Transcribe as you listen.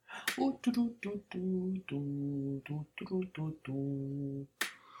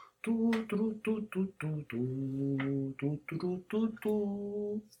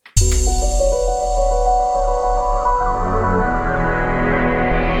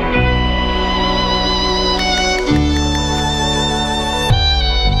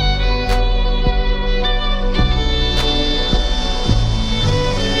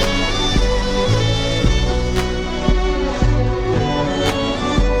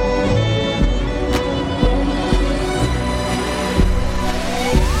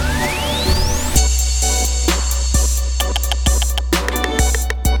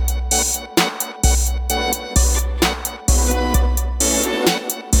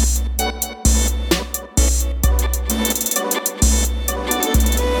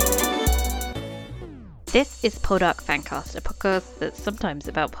This is Poldark Fancast, a podcast that's sometimes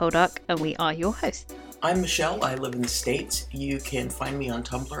about Poldark, and we are your hosts. I'm Michelle, I live in the States. You can find me on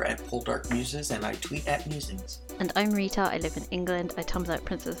Tumblr at Poldark Muses, and I tweet at Musings. And I'm Rita, I live in England, I Tumblr at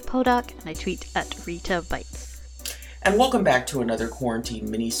Princess of Poldark, and I tweet at Rita Bites. And welcome back to another quarantine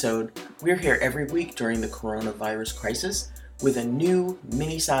mini-sode. We're here every week during the coronavirus crisis with a new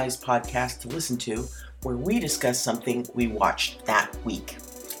mini-sized podcast to listen to where we discuss something we watched that week.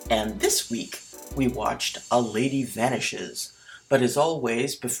 And this week, we watched A Lady Vanishes. But as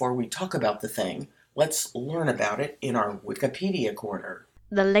always, before we talk about the thing, let's learn about it in our Wikipedia corner.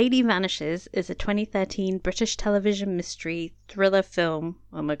 The Lady Vanishes is a 2013 British television mystery thriller film.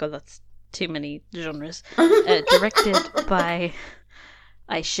 Oh my god, that's too many genres. Directed by,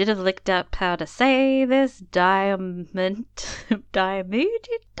 I should have looked up how to say this, Diarmuid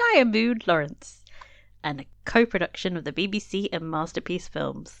Lawrence, and a co-production of the BBC and Masterpiece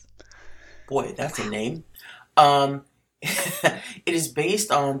Films. Boy, that's a name. It is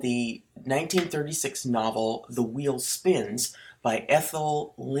based on the 1936 novel The Wheel Spins by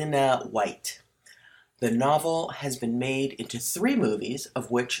Ethel Lina White. The novel has been made into 3 movies, of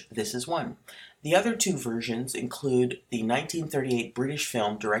which this is one. The other 2 versions include the 1938 British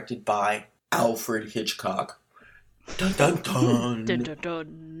film directed by Alfred Hitchcock, dun dun dun, Dun, dun,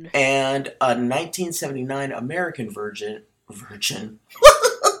 dun. and a 1979 American version.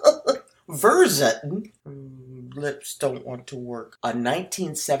 Lips don't want to work. A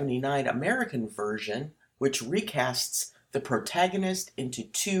 1979 American version, which recasts the protagonist into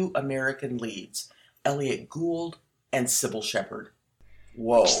 2 American leads, Elliot Gould and Sybil Shepherd.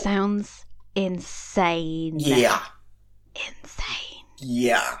 Whoa. Which sounds insane. Yeah. Insane.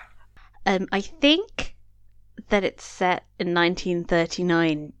 Yeah. I think that it's set in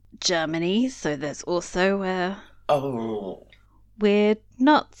 1939 Germany, so there's also Oh. weird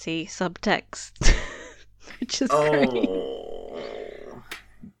Nazi subtext, which is great.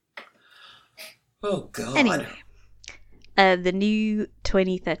 Oh, God. Anyway, the new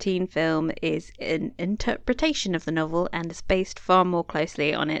 2013 film is an interpretation of the novel and is based far more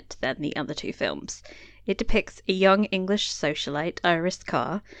closely on it than the other 2 films. It depicts a young English socialite, Iris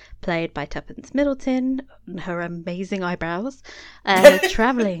Carr, played by Tuppence Middleton, and her amazing eyebrows,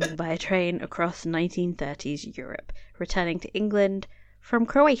 travelling by train across 1930s Europe, returning to England from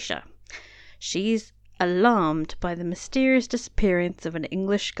Croatia. She's alarmed by the mysterious disappearance of an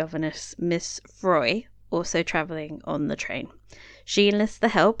English governess, Miss Froy, also travelling on the train. She enlists the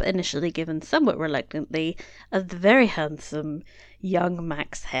help, initially given somewhat reluctantly, of the very handsome young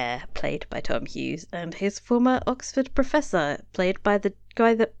Max Hare, played by Tom Hughes, and his former Oxford professor, played by the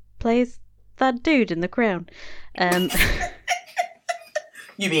guy that plays that dude in The Crown.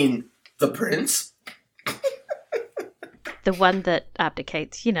 You mean the prince? The one that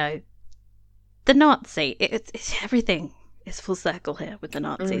abdicates, the Nazi. It's everything is full circle here with the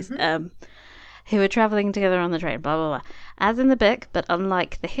Nazis. Mm-hmm. Who are travelling together on the train, blah, blah, blah. As in the book, but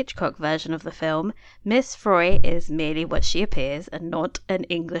unlike the Hitchcock version of the film, Miss Froy is merely what she appears and not an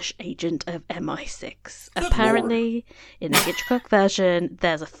English agent of MI6. Good Apparently, Lord. In the Hitchcock version,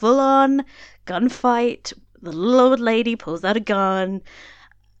 there's a full-on gunfight. The little old lady pulls out a gun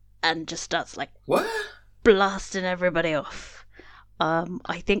and just starts, what? Blasting everybody off.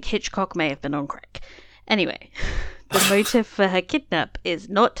 I think Hitchcock may have been on crack. Anyway, the motive for her kidnap is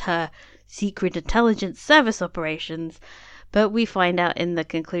not her Secret Intelligence Service operations, but we find out in the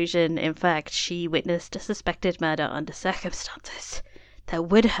conclusion, in fact, she witnessed a suspected murder under circumstances that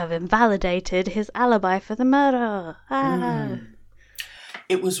would have invalidated his alibi for the murder.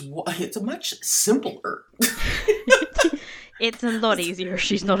 It's much simpler. It's a lot easier if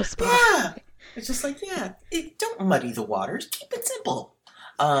she's not a spy. Yeah. It's just don't muddy the waters. Keep it simple.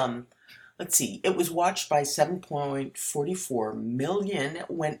 Let's see. It was watched by 7.44 million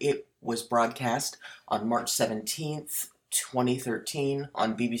when it was broadcast on March 17th, 2013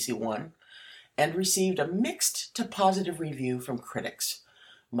 on BBC One and received a mixed to positive review from critics.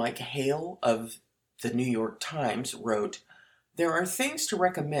 Mike Hale of the New York Times wrote, "There are things to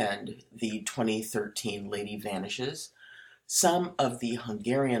recommend, the 2013 Lady Vanishes. Some of the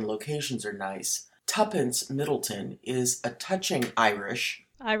Hungarian locations are nice. Tuppence Middleton is a touching Iris.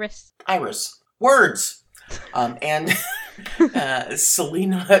 Words! And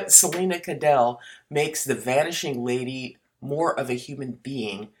Selena Cadell makes the vanishing lady more of a human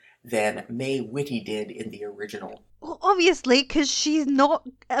being than Mae Whitty did in the original." Well, obviously, because she's not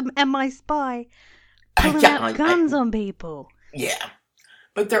an MI spy pulling out guns on people. Yeah.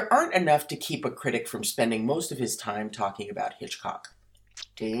 But there aren't enough to keep a critic from spending most of his time talking about Hitchcock.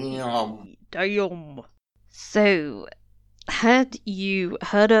 Damn. So, had you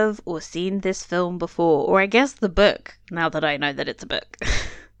heard of or seen this film before? Or I guess the book, now that I know that it's a book.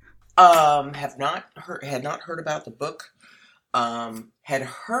 Had not heard about the book. Had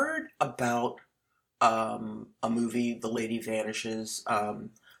heard about a movie, The Lady Vanishes.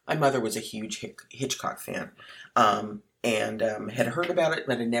 My mother was a huge Hitchcock fan. And had heard about it,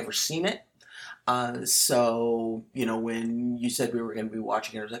 but had never seen it. So, when you said we were going to be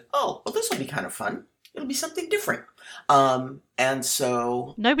watching it, I was like, oh, well, this will be kind of fun. It'll be something different. And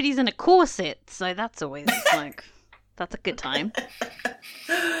so... Nobody's in a corset, so that's always, that's a good time.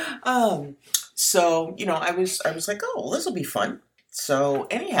 So, I was like, oh, well, this will be fun. So,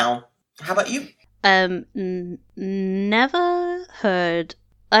 anyhow, how about you? Never heard...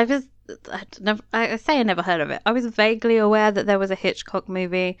 I say I never heard of it. I was vaguely aware that there was a Hitchcock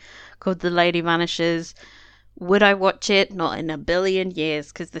movie called The Lady Vanishes. Would I watch it? Not in a billion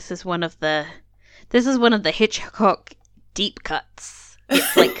years, because this is one of the Hitchcock deep cuts.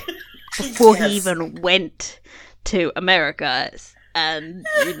 It's like before he even went to America, and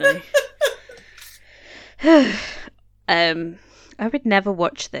I would never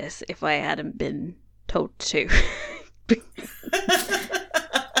watch this if I hadn't been told to.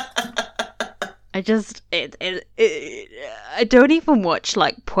 I don't even watch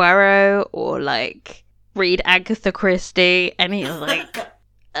like Poirot or like read Agatha Christie. Any like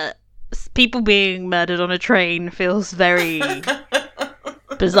people being murdered on a train feels very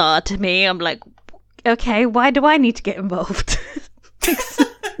bizarre to me. I'm like, okay, why do I need to get involved?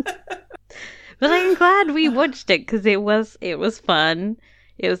 But I'm glad we watched it because it was fun.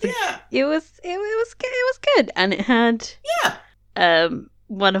 It was good, and it had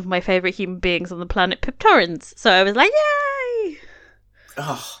one of my favorite human beings on the planet, Pip Torrens. So I was like, yay!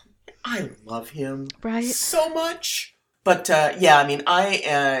 Oh, I love him right so much. But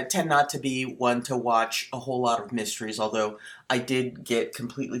I tend not to be one to watch a whole lot of mysteries, although I did get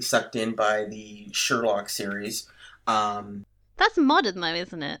completely sucked in by the Sherlock series. That's modern though,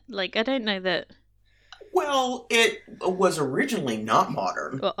 isn't it? Like, I don't know that... Well, it was originally not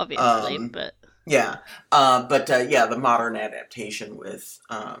modern. Well, obviously, but... Yeah. The modern adaptation with...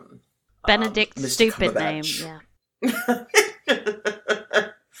 Benedict, Mr. stupid Cumberbatch. name, yeah.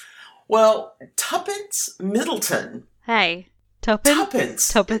 Well, Tuppence Middleton. Hey, Tuppence.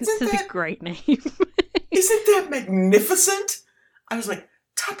 Tuppence is a great name. Isn't that magnificent? I was like,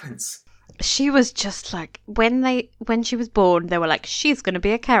 Tuppence. She was just like, when she was born, they were like, she's going to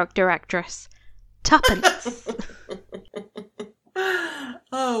be a character actress. Tuppence.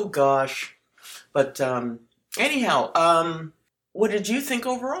 Oh, gosh. But, anyhow, what did you think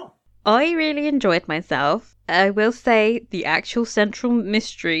overall? I really enjoyed myself. I will say the actual central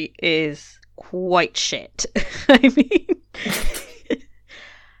mystery is quite shit. I mean...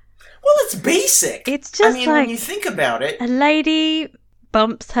 Well, it's basic. It's just when you think about it... A lady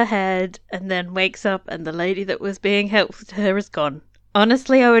bumps her head and then wakes up and the lady that was being helpful to her is gone.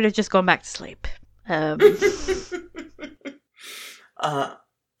 Honestly, I would have just gone back to sleep. The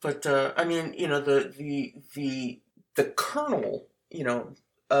kernel,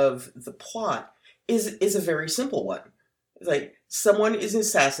 of the plot is a very simple one. Like, someone is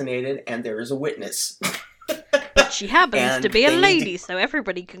assassinated and there is a witness. But she happens to be a lady, so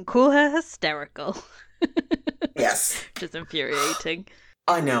everybody can call her hysterical. Yes. Which is infuriating.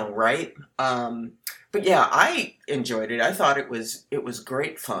 I know, right? But yeah, I enjoyed it. I thought it was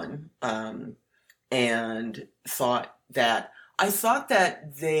great fun. And thought that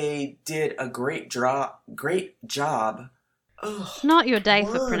they did a great job. Ugh, it's not your day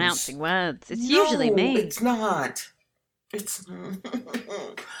for pronouncing words. It's usually me. It's not. It's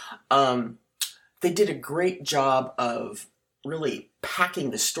they did a great job of really packing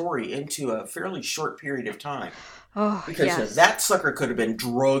the story into a fairly short period of time. Oh, because yes. That sucker could have been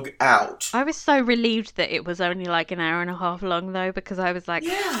drug out. I was so relieved that it was only like an hour and a half long, though, because I was like,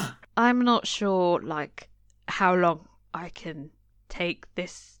 yeah, I'm not sure like how long I can take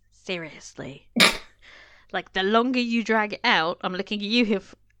this seriously. Like, the longer you drag it out, I'm looking at you here,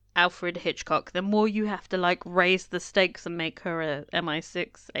 Alfred Hitchcock, the more you have to, like, raise the stakes and make her a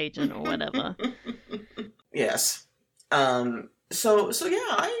MI6 agent or whatever. Yes. So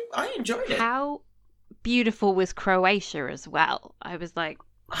yeah, I enjoyed it. How beautiful was Croatia as well? I was like,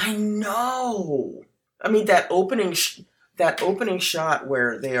 I know. I mean, that opening shot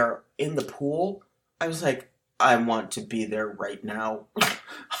where they are in the pool, I was like, I want to be there right now.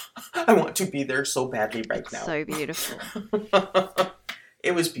 I want to be there so badly right now. so beautiful.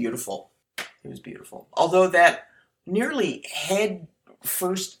 It was beautiful. It was beautiful. Although that nearly head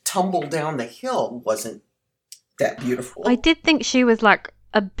first tumble down the hill wasn't that beautiful. I did think she was like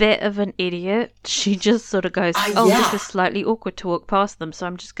a bit of an idiot. She just sort of goes, oh, yeah. This is slightly awkward to walk past them, so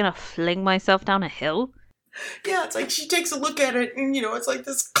I'm just going to fling myself down a hill. Yeah, it's like she takes a look at it and, it's like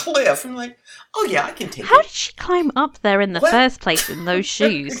this cliff. And like, oh yeah, I can take it. How did she climb up there in the first place in those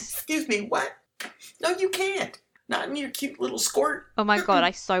shoes? Excuse me, what? No, you can't. Not in your cute little skirt. Oh my god,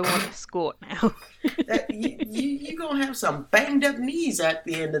 I so want a skirt now. You're going to have some banged up knees at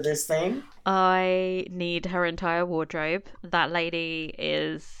the end of this thing. I need her entire wardrobe. That lady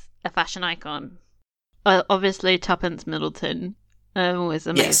is a fashion icon. Obviously, Tuppence Middleton was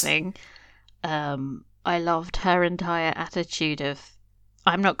amazing. Yes. I loved her entire attitude of,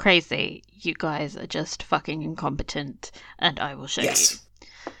 I'm not crazy, you guys are just fucking incompetent, and I will show you.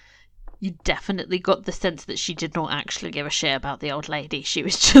 You definitely got the sense that she did not actually give a shit about the old lady. She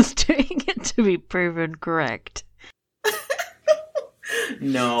was just doing it to be proven correct.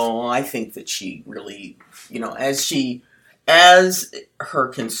 No, I think that she really, as her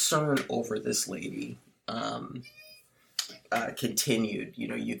concern over this lady continued,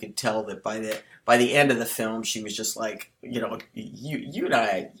 you could tell that by the end of the film, she was just like, you and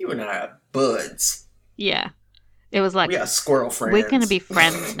I are buds. Yeah. It was like, we are squirrel friends. We're going to be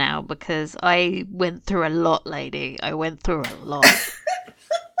friends now because I went through a lot, lady. I went through a lot.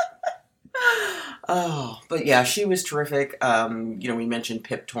 Oh, but yeah, she was terrific. We mentioned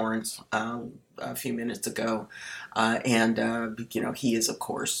Pip Torrance a few minutes ago. And he is, of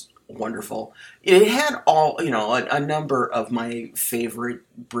course, wonderful. It had a number of my favorite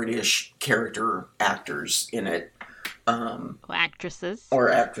British character actors in it. Actresses. Or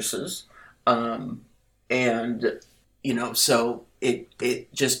actresses. And, so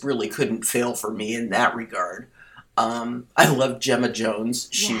it just really couldn't fail for me in that regard. I love Gemma Jones.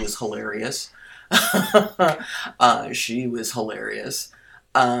 She was hilarious. She was hilarious.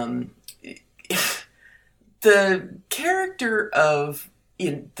 The character of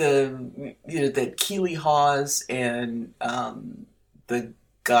that Keeley Hawes and the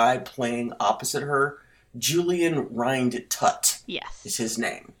guy playing opposite her, Julian Rind-Tutt. Yes. Is his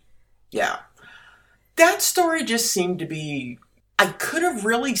name. Yeah. That story just seemed to be... I could have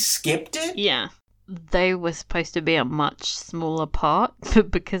really skipped it. Yeah. They were supposed to be a much smaller part,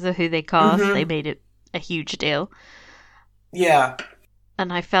 but because of who they cast, they made it a huge deal. Yeah.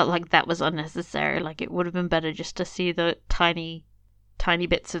 And I felt like that was unnecessary. Like, it would have been better just to see the tiny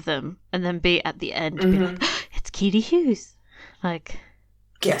bits of them, and then be at the end, be like, it's Keely Hughes. Like...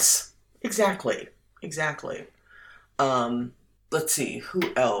 Yes. Exactly. Let's see, who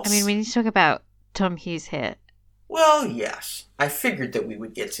else? I mean, we need to talk about Tom Hughes here. Well, yes. I figured that we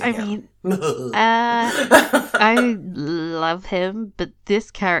would get to him. I love him, but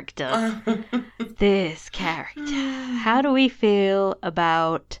this character, how do we feel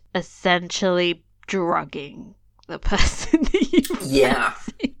about essentially drugging the person that you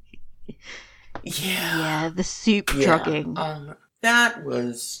Yeah, the soup drugging. That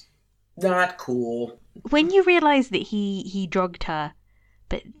was not cool. When you realise that he drugged her,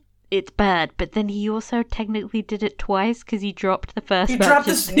 but it's bad, but then he also technically did it twice because he dropped the first. He dropped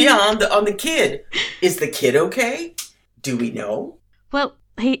on the kid. Is the kid okay? Do we know? Well,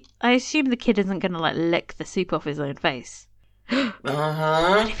 I assume the kid isn't going to lick the soup off his own face.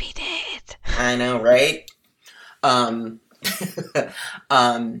 What if he did? I know, right?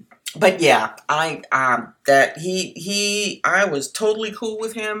 But yeah, I was totally cool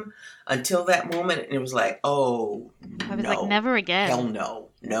with him until that moment, and it was like, oh, I was like, never again. Hell no.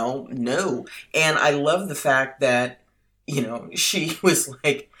 And I love the fact that, she was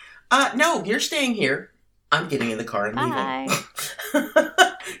like, no, you're staying here. I'm getting in the car and leaving.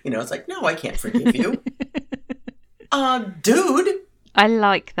 It's like, no, I can't forgive you. Dude. I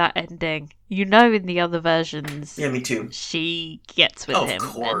like that ending. In the other versions... Yeah, me too. She gets with him. Of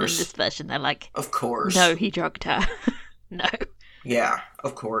course. And in this version, they're like... Of course. No, he drugged her. No. Yeah,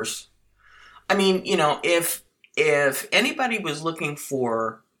 of course. I mean, if anybody was looking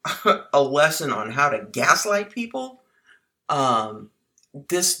for a lesson on how to gaslight people,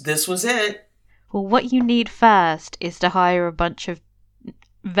 This was it. Well, what you need first is to hire a bunch of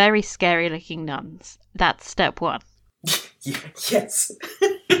very scary looking nuns. That's step one. Yes.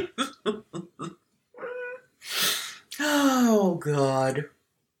 Oh, God.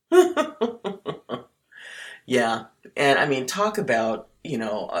 Yeah. And I mean, talk about,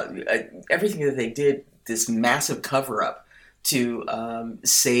 everything that they did, this massive cover up to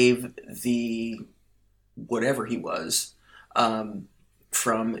save the whatever he was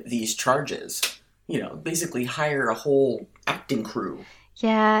from these charges. Basically hire a whole acting crew.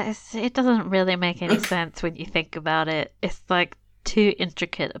 Yeah, it doesn't really make any sense when you think about it. It's like too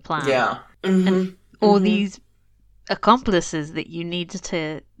intricate a plan. Yeah. Mm-hmm. And all these accomplices that you need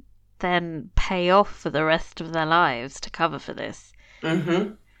to then pay off for the rest of their lives to cover for this.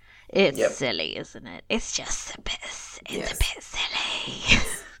 Mm-hmm. It's silly, isn't it? It's just a bit silly.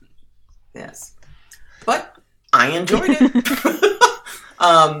 Yes. But I enjoyed it.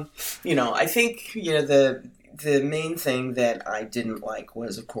 I think, the main thing that I didn't like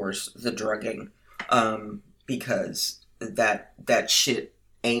was, of course, the drugging. Because that shit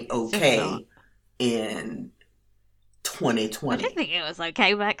ain't okay in 2020. I don't think it was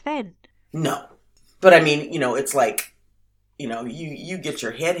okay back then. No. But I mean, it's like, you get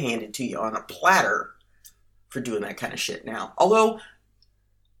your head handed to you on a platter for doing that kind of shit now. Although,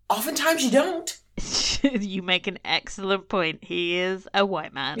 oftentimes you don't. You make an excellent point. He is a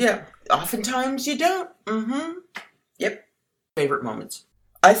white man. Yeah, oftentimes you don't. Mm-hmm. Yep. Favorite moments.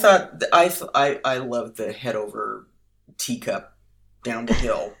 I thought I loved the head over teacup down the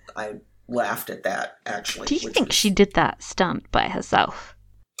hill. I laughed at that, actually. Do you think she did that stunt by herself?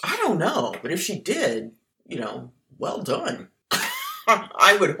 I don't know, but if she did, well done.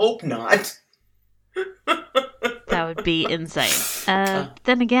 I would hope not. That would be insane.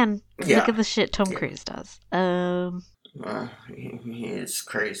 Then again, look at the shit Tom Cruise does. He is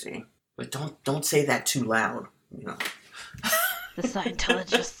crazy, but don't say that too loud. The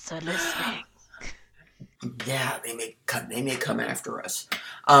Scientologists are listening. Yeah, they may come after us.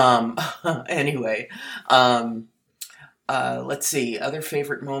 Anyway, let's see. Other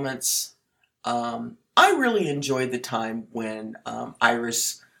favorite moments. I really enjoyed the time when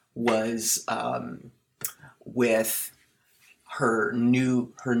Iris was with her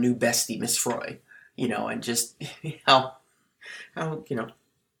new bestie, Miss Froy. And just how kind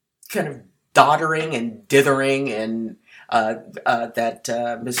of doddering and dithering and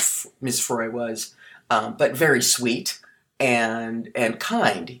that Miss Froy was, but very sweet and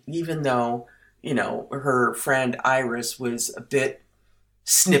kind, even though her friend Iris was a bit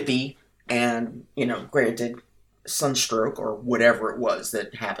snippy and granted sunstroke or whatever it was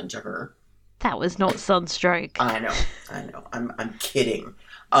that happened to her. That was not sunstroke. I know. I'm kidding.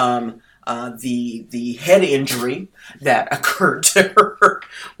 The head injury that occurred to her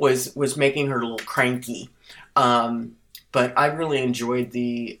was making her a little cranky. But I really enjoyed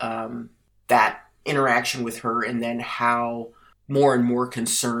the that interaction with her, and then how more and more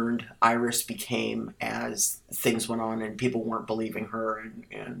concerned Iris became as things went on and people weren't believing her.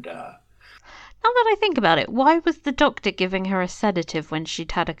 And now that I think about it, why was the doctor giving her a sedative when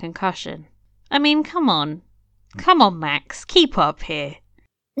she'd had a concussion? I mean, come on, Max, keep up here.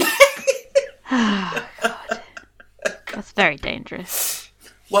 Oh, God. That's very dangerous.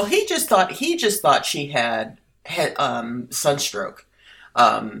 Well, he just thought she had sunstroke.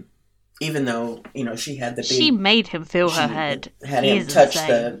 Even though, she had the big... She made him feel her head. Had him touch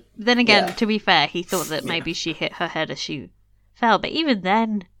the... Then again, to be fair, he thought that maybe she hit her head as she fell. But even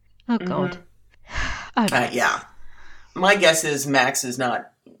then... Oh, God. Mm-hmm. Yeah. My guess is Max was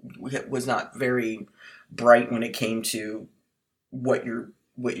not very bright when it came to what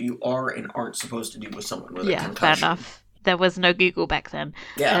you are and aren't supposed to do with someone with a concussion. Yeah, fair enough. There was no Google back then.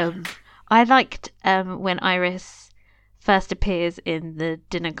 Yeah. I liked when Iris first appears in the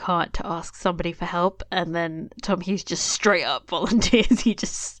dinner cart to ask somebody for help, and then Tom Hughes just straight up volunteers. He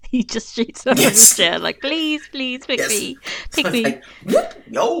just shoots her in the chair, like, please, pick me. Like,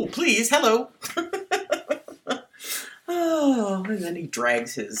 oh, please, hello. Oh, and then he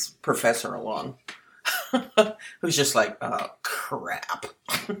drags his professor along, who's just like, oh, crap.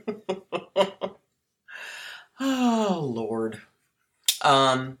 Oh, Lord.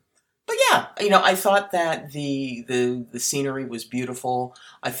 But yeah, I thought that the scenery was beautiful.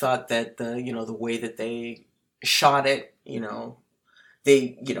 I thought that the way that they shot it,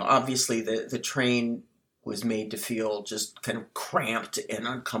 they, obviously the train was made to feel just kind of cramped and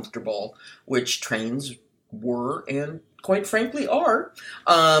uncomfortable, which trains were and quite frankly are,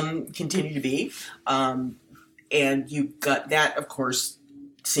 continue to be. And you got that, of course,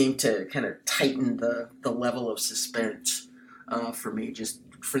 seemed to kind of tighten the level of suspense for me, just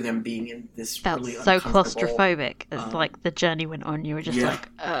for them being in this Felt really so uncomfortable. claustrophobic as like the journey went on. You were just Yeah.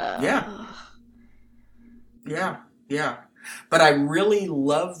 like, Yeah. But I really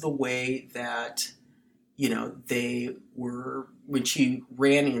love the way that, they were, when she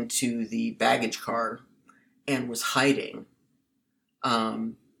ran into the baggage car and was hiding,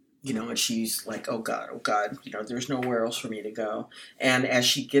 and she's like, oh God, there's nowhere else for me to go. And as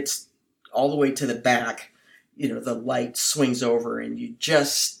she gets all the way to the back, the light swings over and you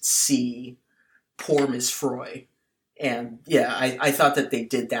just see poor Miss Froy. And yeah, I thought that they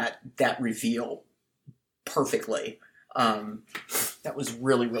did that reveal perfectly. That was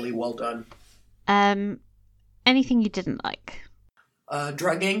really, really well done. Anything you didn't like?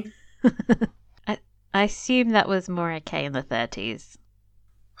 Drugging? I assume that was more okay in the 30s.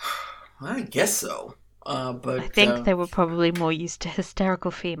 I guess so. But I think they were probably more used to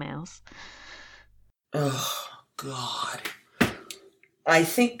hysterical females. Oh, God. I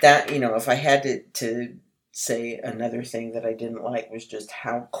think that, if I had to say another thing that I didn't like was just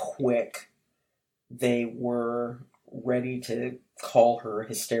how quick they were ready to call her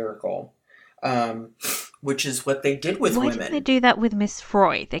hysterical. Which is what they did with women. Why didn't they do that with Miss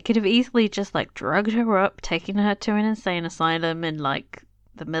Froy? They could have easily just, drugged her up, taken her to an insane asylum in,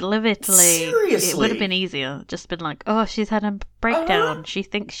 the middle of Italy. Seriously? It would have been easier. Just been like, oh, she's had a breakdown. She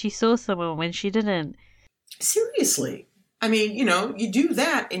thinks she saw someone when she didn't. Seriously. I mean, you do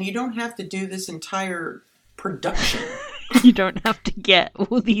that and you don't have to do this entire production. You don't have to get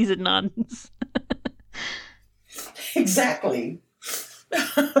all these nuns. Exactly.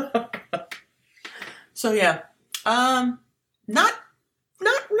 So yeah, not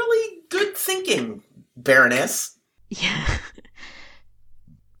really good thinking, Baroness. Yeah.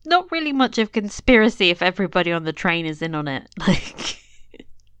 Not really much of conspiracy if everybody on the train is in on it.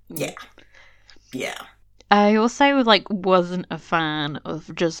 Yeah. I also wasn't a fan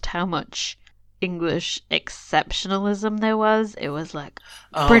of just how much English exceptionalism there was. It was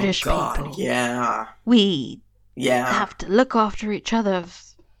British people. Yeah. We have to look after each other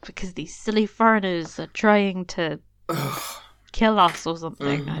because these silly foreigners are trying to kill us or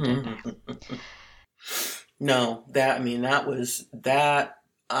something. I don't know. No, that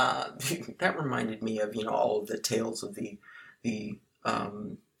reminded me of, all of the tales of the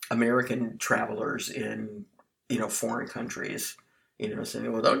American travelers in, foreign countries,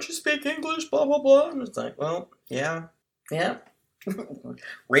 saying, well, don't you speak English, blah, blah, blah. And it's like, well, yeah.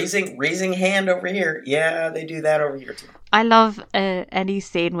 raising hand over here. Yeah, they do that over here too. I love any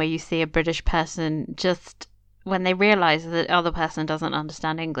scene where you see a British person just when they realise that the other person doesn't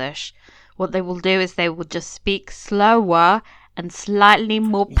understand English, what they will do is they will just speak slower and slightly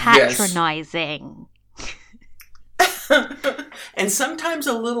more patronising. Yes. And sometimes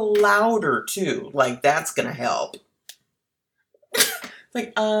a little louder too. That's gonna help.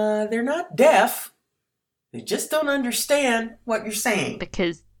 They're not deaf. They just don't understand what you're saying.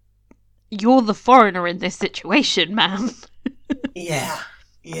 Because you're the foreigner in this situation, ma'am. Yeah.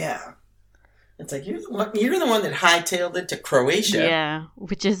 It's you're the one that hightailed it to Croatia. Yeah,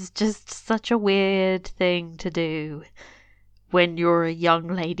 which is just such a weird thing to do when you're a young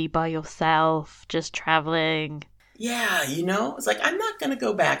lady by yourself, just traveling. Yeah, it's I'm not going to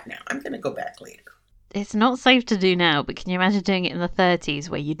go back now. I'm going to go back later. It's not safe to do now, but can you imagine doing it in the 30s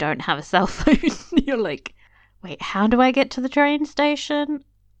where you don't have a cell phone? You're like, wait, how do I get to the train station?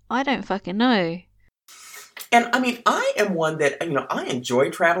 I don't fucking know. And I mean, I am one that, I enjoy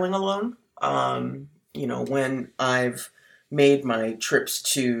traveling alone. When I've made my trips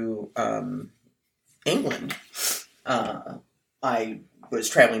to England, I was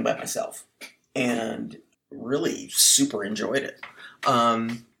traveling by myself and really super enjoyed it.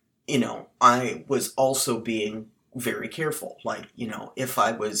 I was also being very careful. If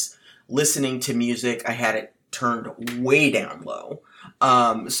I was listening to music, I had it turned way down low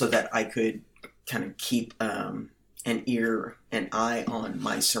so that I could kind of keep an ear and eye on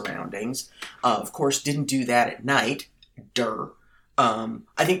my surroundings. Of course, didn't do that at night.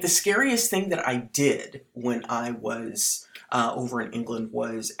 I think the scariest thing that I did when I was over in England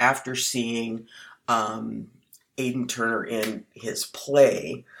was after seeing Aidan Turner in his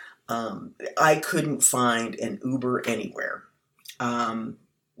play, I couldn't find an Uber anywhere.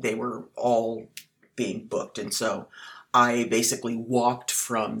 They were all being booked, and so I basically walked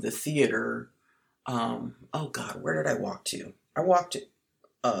from the theater. Where did I walk to? I walked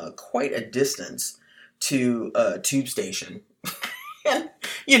quite a distance to a tube station. and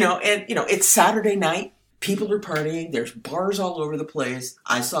it's Saturday night. People are partying. There's bars all over the place.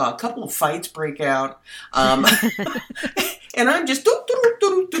 I saw a couple of fights break out. And I'm just down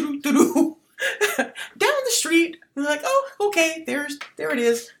the street. And they're like, oh, okay, there it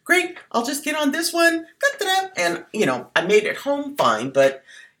is. Great, I'll just get on this one. Da-da-da. And, I made it home fine, but,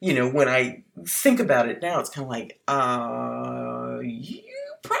 when I think about it now, it's kind of like, you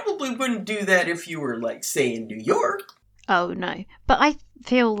probably wouldn't do that if you were, like, say, in New York. Oh, no. But I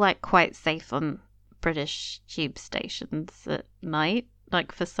feel, like, quite safe on British tube stations at night.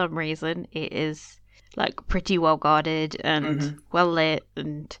 Like, for some reason, it is, like, pretty well guarded and well lit.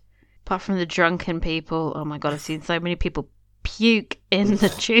 And apart from the drunken people, oh my god, I've seen so many people puke in the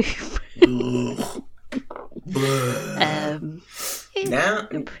tube.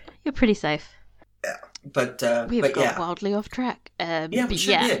 You're pretty safe. Yeah, but we've but got yeah. wildly off track. Yeah, we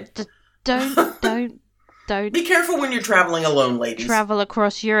sure did. Don't be careful when you're traveling alone, ladies. Travel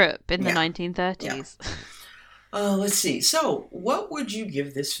across Europe in the 1930s. Yeah. Let's see. So, what would you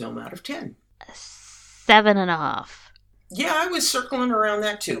give this film out of 10? 7.5. Yeah, I was circling around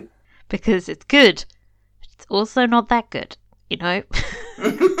that too. Because it's good. It's also not that good, It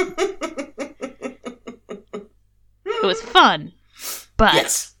was fun. But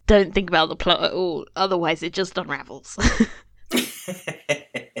yes. Don't think about the plot at all. Otherwise, it just unravels.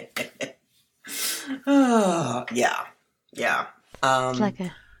 Yeah. It's like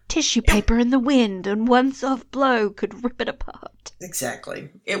a tissue paper in the wind, and one soft blow could rip it apart. Exactly.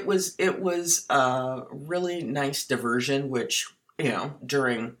 It was a really nice diversion, which,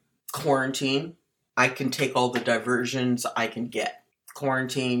 during quarantine, I can take all the diversions I can get.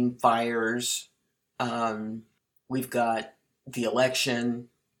 Quarantine, fires, we've got the election,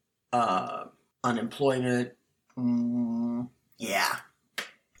 unemployment. Yeah.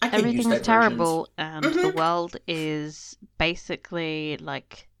 Everything is terrible, and the world is basically,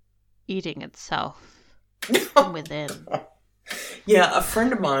 like, eating itself from within. Yeah, a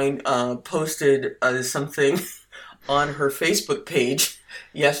friend of mine posted something on her Facebook page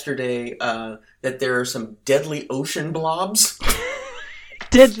yesterday that there are some deadly ocean blobs.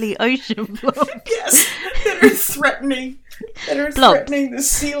 Deadly ocean blobs? Yes, that are threatening the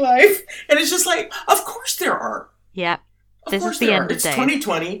sea life. And it's just like, of course there are. Yeah. This is the end of days. It's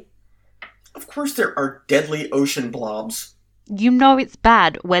 2020. Of course there are deadly ocean blobs. It's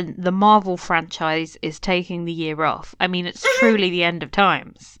bad when the Marvel franchise is taking the year off. I mean, it's truly the end of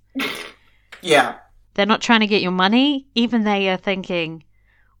times. Yeah. They're not trying to get your money. Even they are thinking,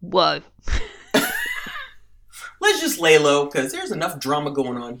 whoa. Let's just lay low, because there's enough drama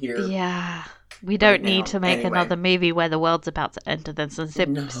going on here. Yeah. We don't need to make another movie where the world's about to end, and then some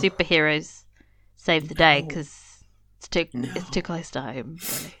superheroes save the day, because it's too close to home,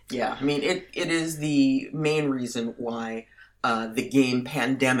 really. Yeah, I mean, it is the main reason why the game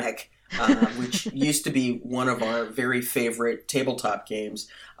Pandemic, which used to be one of our very favorite tabletop games,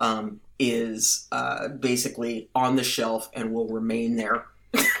 is basically on the shelf and will remain there.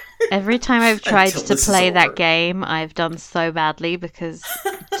 Every time I've tried to play that game, I've done so badly, because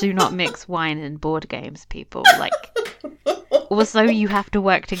do not mix wine and board games, people. Like, also, you have to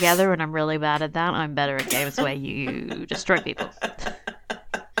work together, and I'm really bad at that. I'm better at games where you destroy people.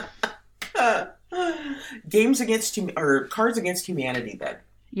 Games against or Cards Against Humanity, then.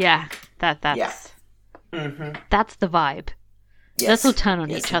 Yeah, that's that's the vibe. Yes. Let's all turn on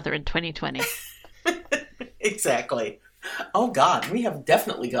each other in 2020. Exactly. Oh God, we have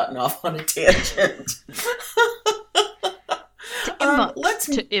definitely gotten off on a tangent.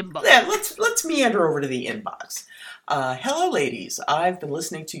 Let's meander over to the inbox. Hello, ladies. I've been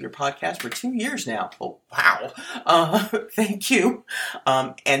listening to your podcast for 2 years now. Oh, wow. Thank you.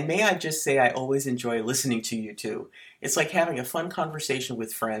 And may I just say I always enjoy listening to you two. It's like having a fun conversation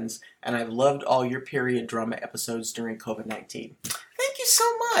with friends, and I've loved all your period drama episodes during COVID-19. Thank you so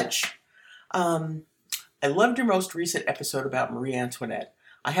much. I loved your most recent episode about Marie Antoinette.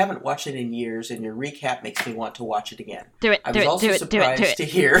 I haven't watched it in years, and your recap makes me want to watch it again. I was also surprised to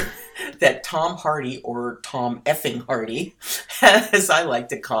hear that Tom Hardy, or Tom effing Hardy, as I like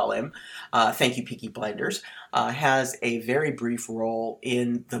to call him, thank you, Peaky Blinders, has a very brief role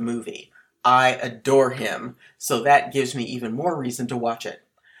in the movie. I adore him, so that gives me even more reason to watch it.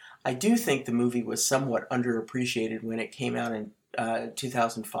 I do think the movie was somewhat underappreciated when it came out in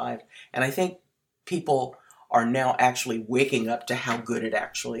 2005, and I think people are now actually waking up to how good it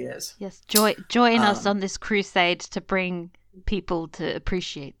actually is. Yes, join us on this crusade to bring people to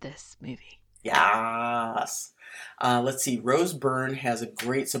appreciate this movie. Yes. Let's see. Rose Byrne has a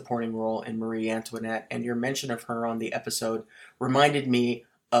great supporting role in Marie Antoinette, and your mention of her on the episode reminded me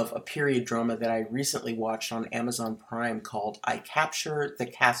of a period drama that I recently watched on Amazon Prime called I Capture the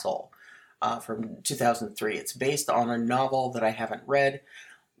Castle from 2003. It's based on a novel that I haven't read,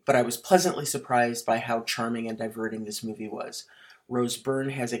 but I was pleasantly surprised by how charming and diverting this movie was. Rose Byrne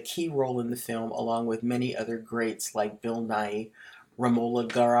has a key role in the film, along with many other greats like Bill Nighy, Romola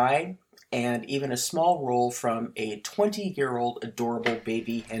Garai, and even a small role from a 20-year-old adorable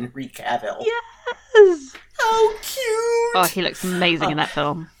baby Henry Cavill. Yes! How cute! Oh, he looks amazing in that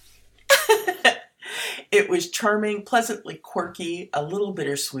film. It was charming, pleasantly quirky, a little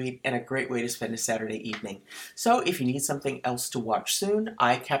bittersweet, and a great way to spend a Saturday evening. So if you need something else to watch soon,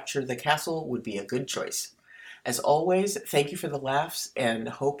 I Capture the Castle would be a good choice. As always, thank you for the laughs, and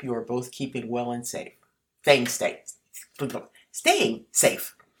hope you are both keeping well and safe. Staying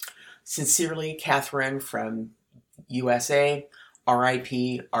safe. Sincerely, Catherine from USA, RIP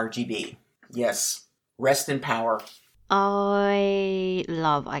RGB. Yes, rest in power. I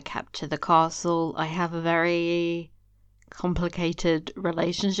love I Capture the Castle. I have a very complicated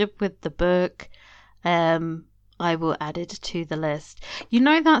relationship with the book. I will add it to the list. You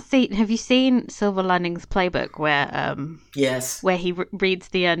know that scene? Have you seen Silver Linings Playbook where yes, where he reads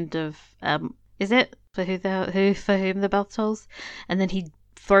the end of is it for whom the bell tolls, and then he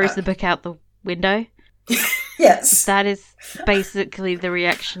throws the book out the window? Yes. That is basically the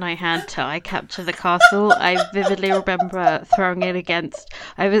reaction I had to I Capture the Castle. I vividly remember throwing it against.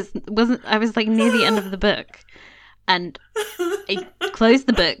 I was like near the end of the book, and I closed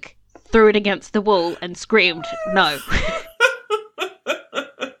the book, threw it against the wall, and screamed, "No!"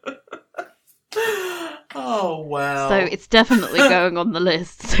 Oh wow! So it's definitely going on the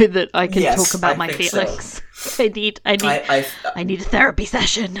list so that I can talk about my feelings. So. I need a therapy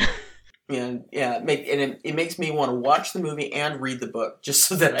session. And it makes me want to watch the movie and read the book just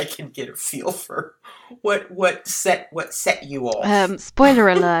so that I can get a feel for what set you off. Spoiler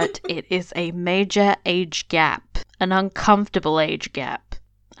alert: it is a major age gap, an uncomfortable age gap,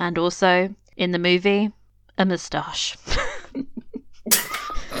 and also in the movie, a moustache.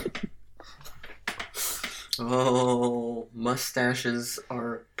 Oh, mustaches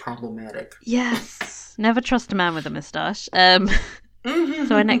are problematic. Yes, never trust a man with a moustache.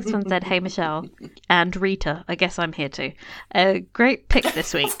 So our next one said, "Hey Michelle and Rita, I guess I'm here too. Great pick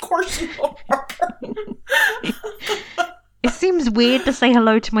this week." Of course you are. It seems weird to say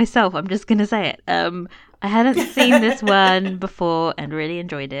hello to myself. I'm just gonna say it. I hadn't seen this one before and really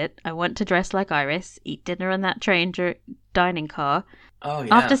enjoyed it. I want to dress like Iris, eat dinner in that train dining car. Oh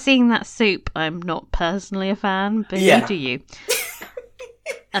yeah. After seeing that soup, I'm not personally a fan, but you do you.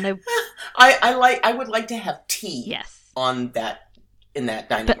 And I would like to have tea. Yes. On that. In that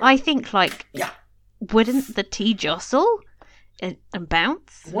dining room. But I think, wouldn't the tea jostle and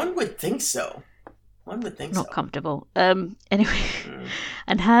bounce? One would think so. Not comfortable. Anyway,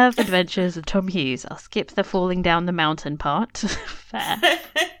 and have adventures of Tom Hughes. I'll skip the falling down the mountain part. Fair.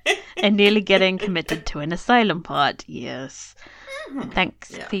 And nearly getting committed to an asylum part. Yes.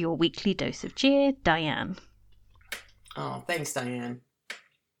 Thanks for your weekly dose of cheer, Diane. Oh, thanks, Diane.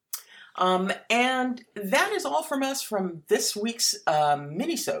 And that is all from us from this week's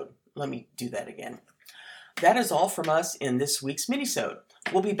minisode. Let me do that again. That is all from us in this week's minisode.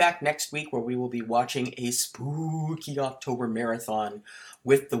 We'll be back next week where we will be watching a spooky October marathon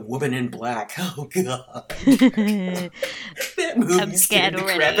with The Woman in Black. Oh, God. That movie scared the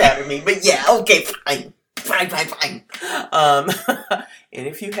crap out of me. But yeah, okay, fine. Fine. And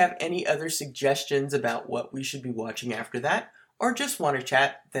if you have any other suggestions about what we should be watching after that, or just want to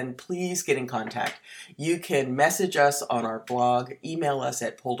chat, then please get in contact. You can message us on our blog, email us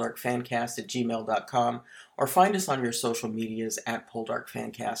at poldarkfancast@gmail.com, or find us on your social medias at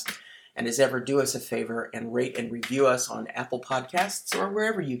poldarkfancast. And as ever, do us a favor and rate and review us on Apple Podcasts or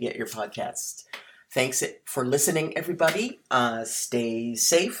wherever you get your podcasts. Thanks for listening, everybody. Stay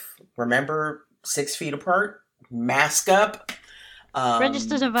safe. Remember, 6 feet apart. Mask up.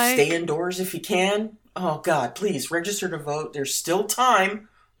 Register to vote. Stay indoors if you can. Oh, God, please, register to vote. There's still time.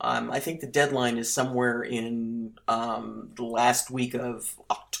 I think the deadline is somewhere in the last week of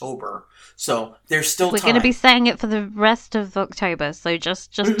October. So there's still time. We're going to be saying it for the rest of October, so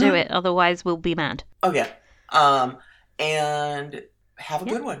just do it. Otherwise, we'll be mad. Oh, yeah. And have a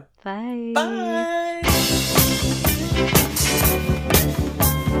good one. Bye. Bye.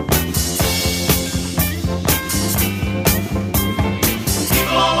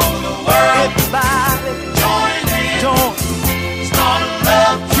 Everybody join in. Start a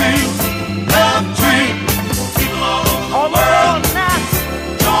love tree. People all over the world now.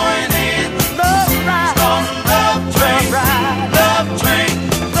 Join in. Love ride. Start a love train. Love train.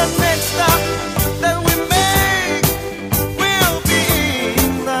 The next stop that we make will be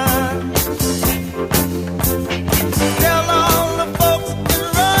England. Tell all the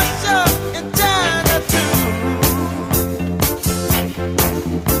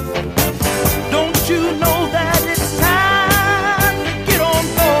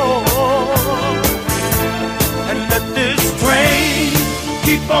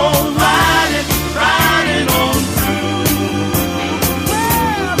on my